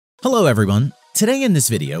Hello everyone! Today in this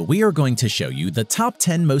video, we are going to show you the top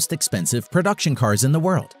 10 most expensive production cars in the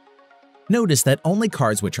world. Notice that only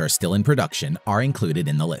cars which are still in production are included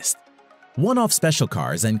in the list. One-off special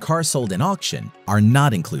cars and cars sold in auction are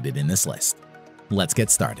not included in this list. Let's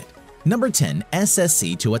get started. Number 10.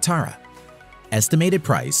 SSC Tuatara. Estimated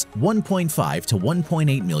price $1.5 to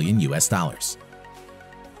 $1.8 million US.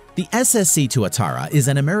 The SSC Tuatara is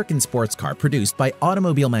an American sports car produced by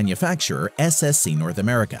automobile manufacturer SSC North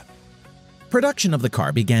America. Production of the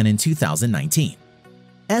car began in 2019.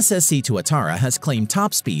 SSC Tuatara has claimed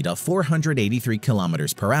top speed of 483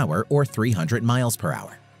 km per hour or 300 miles per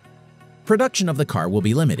hour. Production of the car will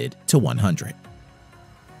be limited to 100.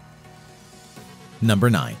 Number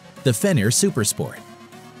 9. The Fenir Supersport.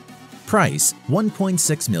 Price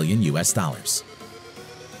 $1.6 million US.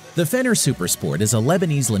 The Fenir Supersport is a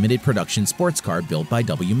Lebanese limited production sports car built by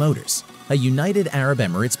W Motors, a United Arab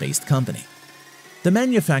Emirates-based company. The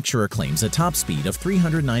manufacturer claims a top speed of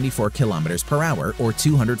 394 km per hour or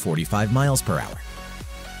 245 miles per hour.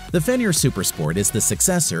 The Fenir Supersport is the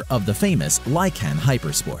successor of the famous Lykan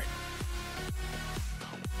Hypersport.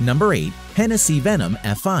 Number 8. Hennessy Venom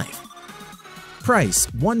F5. Price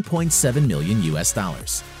 $1.7 million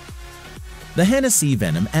US. The Hennessy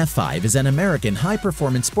Venom F5 is an American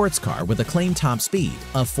high-performance sports car with a claimed top speed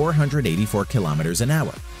of 484 km an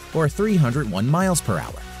hour or 301 miles per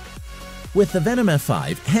hour. With the Venom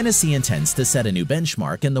F5, Hennessy intends to set a new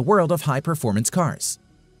benchmark in the world of high-performance cars.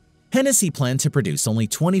 Hennessy planned to produce only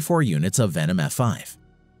 24 units of Venom F5.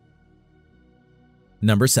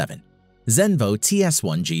 Number 7. Zenvo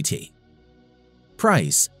TS1 GT.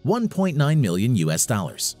 Price $1.9 million US.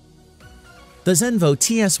 The Zenvo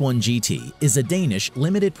TS1 GT is a Danish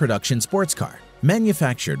limited production sports car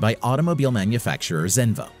manufactured by automobile manufacturer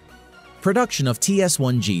Zenvo. Production of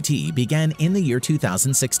TS1 GT began in the year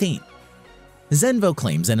 2016. Zenvo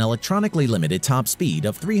claims an electronically limited top speed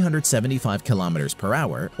of 375 km per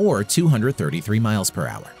hour or 233 miles per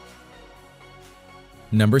hour.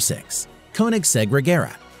 Number 6. Koenigsegg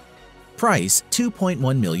Regera. Price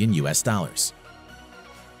 $2.1 million US.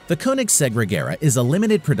 The Koenigsegg Regera is a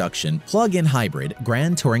limited production plug-in hybrid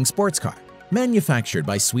grand touring sports car manufactured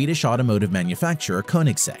by Swedish automotive manufacturer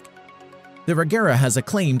Koenigsegg. The Regera has a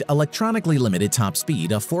claimed electronically limited top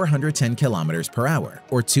speed of 410 km per hour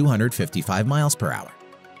or 255 miles per hour.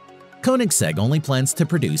 Koenigsegg only plans to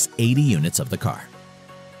produce 80 units of the car.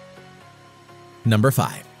 Number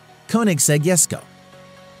 5. Koenigsegg Jesko.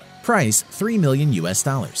 Price $3 million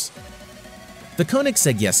US. The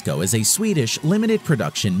Koenigsegg Jesko is a Swedish limited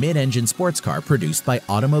production mid-engine sports car produced by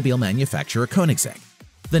automobile manufacturer Koenigsegg.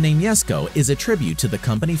 The name Jesko is a tribute to the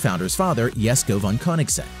company founder's father, Jesko von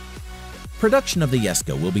Koenigsegg. Production of the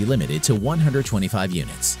Jesko will be limited to 125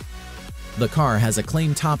 units. The car has a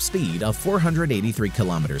claimed top speed of 483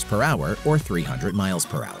 km per hour or 300 miles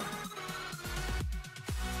per hour.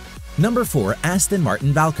 Number 4. Aston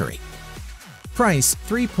Martin Valkyrie. Price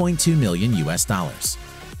 $3.2 million US.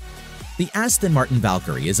 The Aston Martin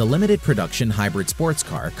Valkyrie is a limited production hybrid sports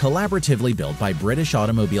car collaboratively built by British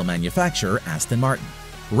automobile manufacturer Aston Martin,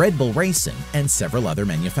 Red Bull Racing, and several other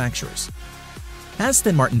manufacturers.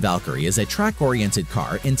 Aston Martin Valkyrie is a track-oriented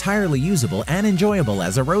car entirely usable and enjoyable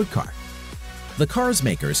as a road car. The car's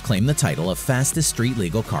makers claim the title of fastest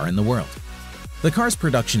street-legal car in the world. The car's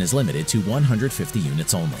production is limited to 150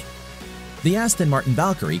 units only. The Aston Martin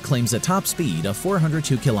Valkyrie claims a top speed of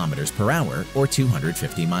 402 km per hour or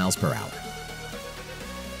 250 miles per hour.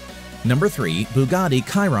 Number 3. Bugatti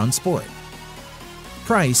Chiron Sport.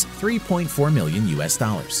 Price $3.4 million US.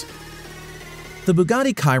 The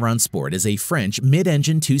Bugatti Chiron Sport is a French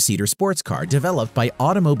mid-engine two-seater sports car developed by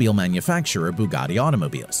automobile manufacturer Bugatti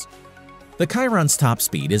Automobiles. The Chiron's top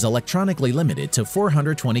speed is electronically limited to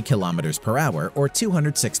 420 km per hour or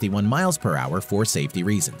 261 miles per hour for safety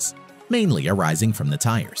reasons, mainly arising from the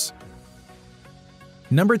tires.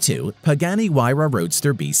 Number 2. Pagani Huayra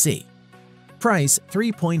Roadster BC. Price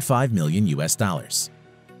 $3.5 million US.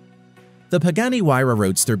 The Pagani Huayra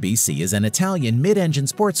Roadster BC is an Italian mid-engine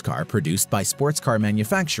sports car produced by sports car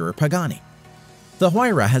manufacturer Pagani. The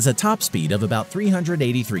Huayra has a top speed of about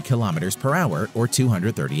 383 km per hour or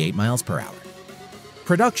 238 miles per hour.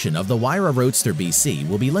 Production of the Huayra Roadster BC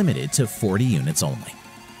will be limited to 40 units only.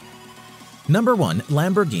 Number 1.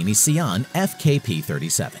 Lamborghini Sián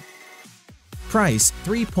FKP37. Price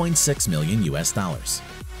 $3.6 million US.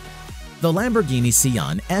 The Lamborghini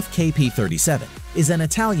Sián FKP37 is an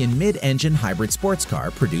Italian mid-engine hybrid sports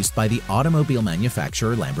car produced by the automobile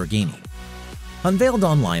manufacturer Lamborghini. Unveiled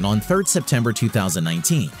online on 3 September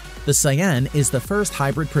 2019, the Sián is the first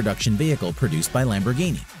hybrid production vehicle produced by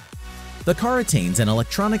Lamborghini. The car attains an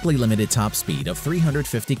electronically limited top speed of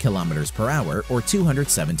 350 km per hour or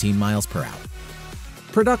 217 miles per hour.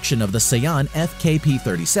 Production of the Scion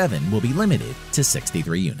FKP37 will be limited to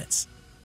 63 units.